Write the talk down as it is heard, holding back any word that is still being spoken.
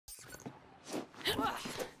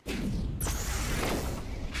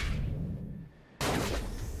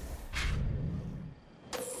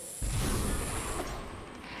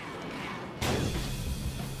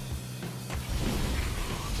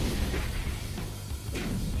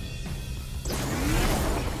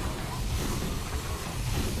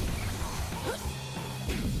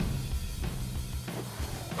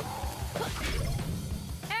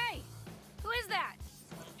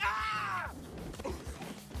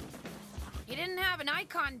He didn't have an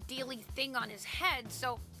icon dealy thing on his head,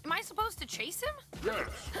 so am I supposed to chase him?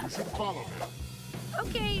 Yes, you should follow him.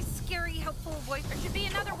 Okay, scary, helpful voice. There should be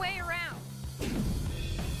another way around.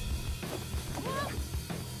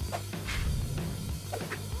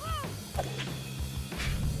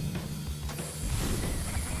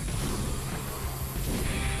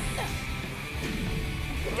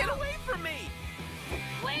 Get away from me!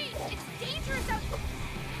 Wait, it's dangerous out.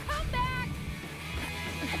 Come back!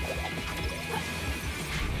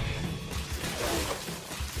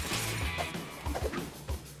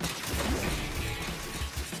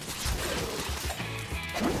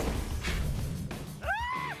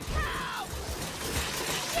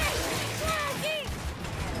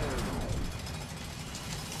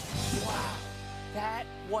 Wow, that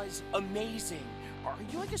was amazing. Are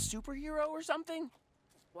you like a superhero or something?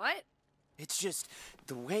 What? It's just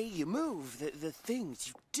the way you move, the things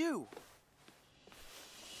you do.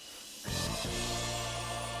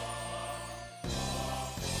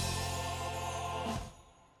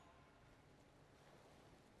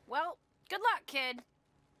 Well, good luck, kid.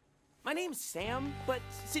 My name's Sam, but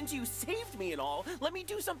since you saved me and all, let me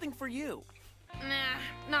do something for you. Nah,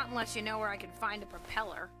 not unless you know where I can find a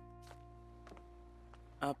propeller.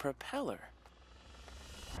 A propeller?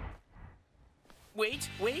 Wait,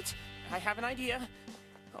 wait. I have an idea.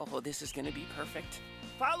 Oh, this is gonna be perfect.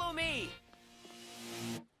 Follow me!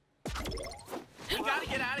 We gotta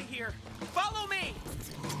get out of here. Follow me!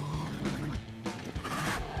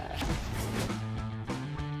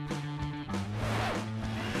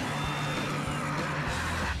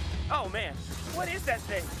 Oh, man. What is that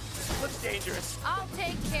thing? Looks dangerous. I'll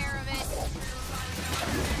take care of it.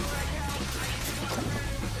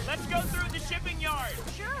 Let's go through the shipping yard.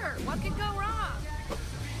 Sure, what could go wrong?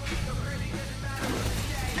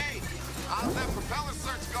 Hey, how's that propeller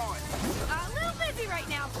search going? A little busy right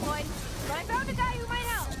now, Floyd, but I found a guy who might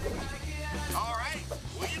help. All right,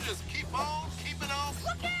 well, you just keep on keeping on.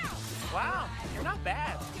 Look out! Wow, you're not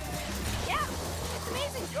bad. Yeah, it's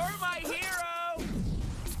amazing. You're my hero!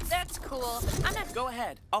 That's cool. I'm not... Go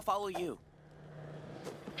ahead, I'll follow you.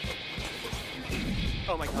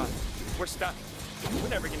 Oh my god, we're stuck. We're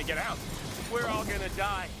never gonna get out. We're all gonna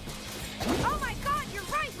die. Oh my god, you're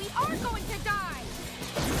right! We are going to die!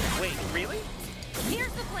 Wait, really?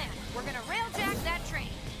 Here's the plan. We're gonna railjack that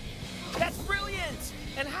train. That's brilliant!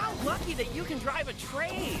 And how lucky that you can drive a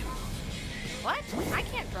train! What? I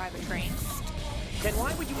can't drive a train. Then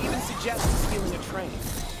why would you even suggest stealing a train?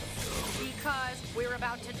 Because we're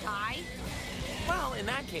about to die? Well, in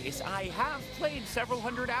that case, I have played several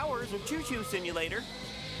hundred hours of Choo Simulator.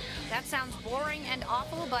 That sounds boring and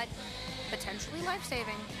awful, but potentially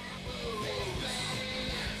life-saving.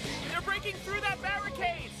 They're breaking through that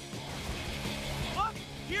barricade! Look!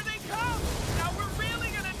 Here they come! Now we're really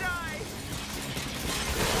gonna die!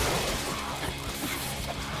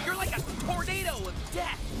 You're like a tornado of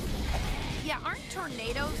death! Yeah, aren't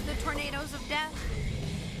tornadoes the tornadoes of death?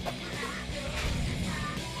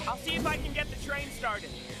 I'll see if I can get the train started.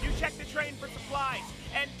 You check the train for supplies,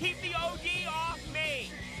 and keep the OD off me!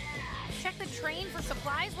 Check the train for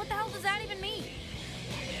supplies? What the hell does that even mean?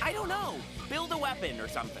 I don't know. Build a weapon or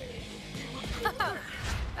something.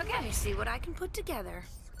 Okay, let me see what I can put together.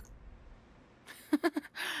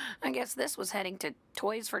 I guess this was heading to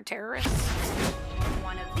Toys for Terrorists.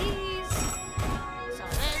 One of these. Some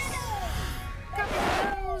of this. Couple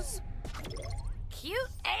of those.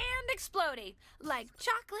 Cute and explodey, like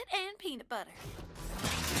chocolate and peanut butter.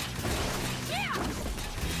 Yeah!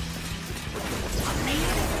 Amazing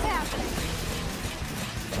is happening.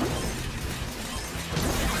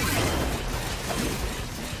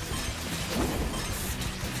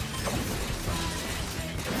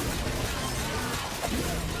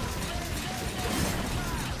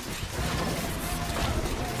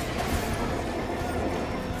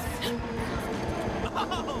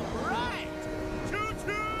 All right!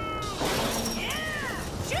 Choo-choo! Yeah!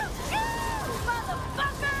 Choo-choo,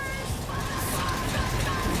 motherfuckers!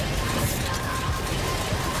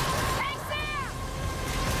 Hey, Sam!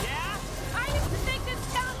 Yeah? I used to think this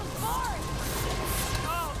town was boring.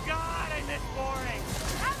 Oh, God, I miss boring.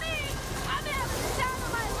 I mean, I'm having the time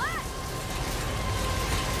of my life.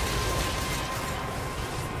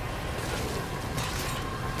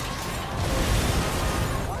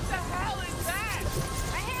 What the hell is that?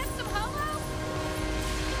 A handsome hobo?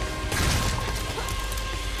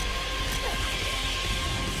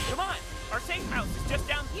 Come on, our safe house is just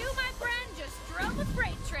down. You, my friend, just drove a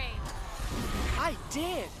freight train. I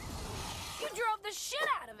did. You drove the shit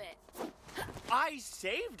out of it. I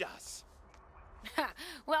saved us.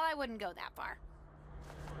 Well, I wouldn't go that far.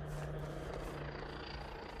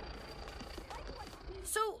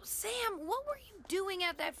 So, Sam, what were you doing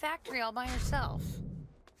at that factory all by yourself?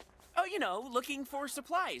 Oh, you know, looking for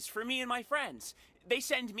supplies for me and my friends. They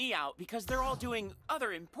send me out because they're all doing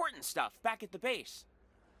other important stuff back at the base.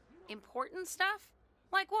 Important stuff?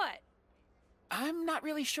 Like what? I'm not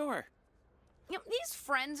really sure. You know, these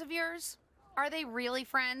friends of yours, are they really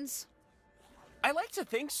friends? I like to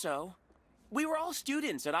think so. We were all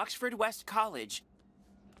students at Oxford West College.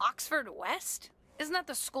 Oxford West? Isn't that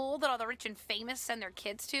the school that all the rich and famous send their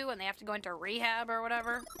kids to and they have to go into rehab or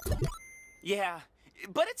whatever? Yeah,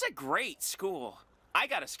 but it's a great school. I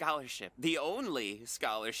got a scholarship, the only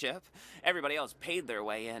scholarship. Everybody else paid their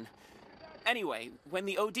way in. Anyway, when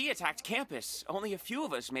the OD attacked campus, only a few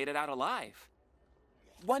of us made it out alive.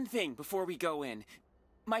 One thing before we go in.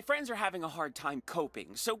 My friends are having a hard time coping,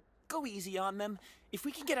 so go easy on them. If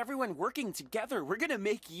we can get everyone working together, we're gonna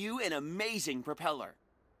make you an amazing propeller.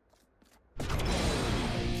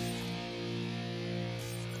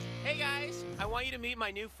 Hey guys, I want you to meet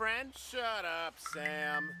my new friend. Shut up,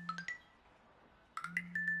 Sam.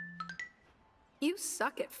 You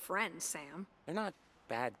suck at friends, Sam. They're not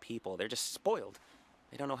bad people, they're just spoiled.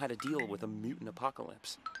 They don't know how to deal with a mutant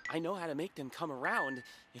apocalypse. I know how to make them come around.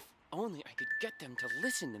 If only I could get them to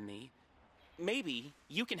listen to me. Maybe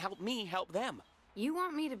you can help me help them. You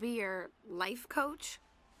want me to be your life coach?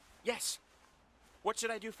 Yes. What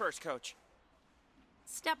should I do first, Coach?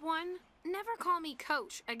 Step 1, never call me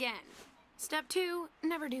coach again. Step 2,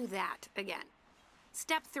 never do that again.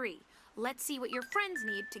 Step 3, let's see what your friends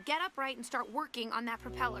need to get upright and start working on that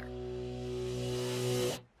propeller.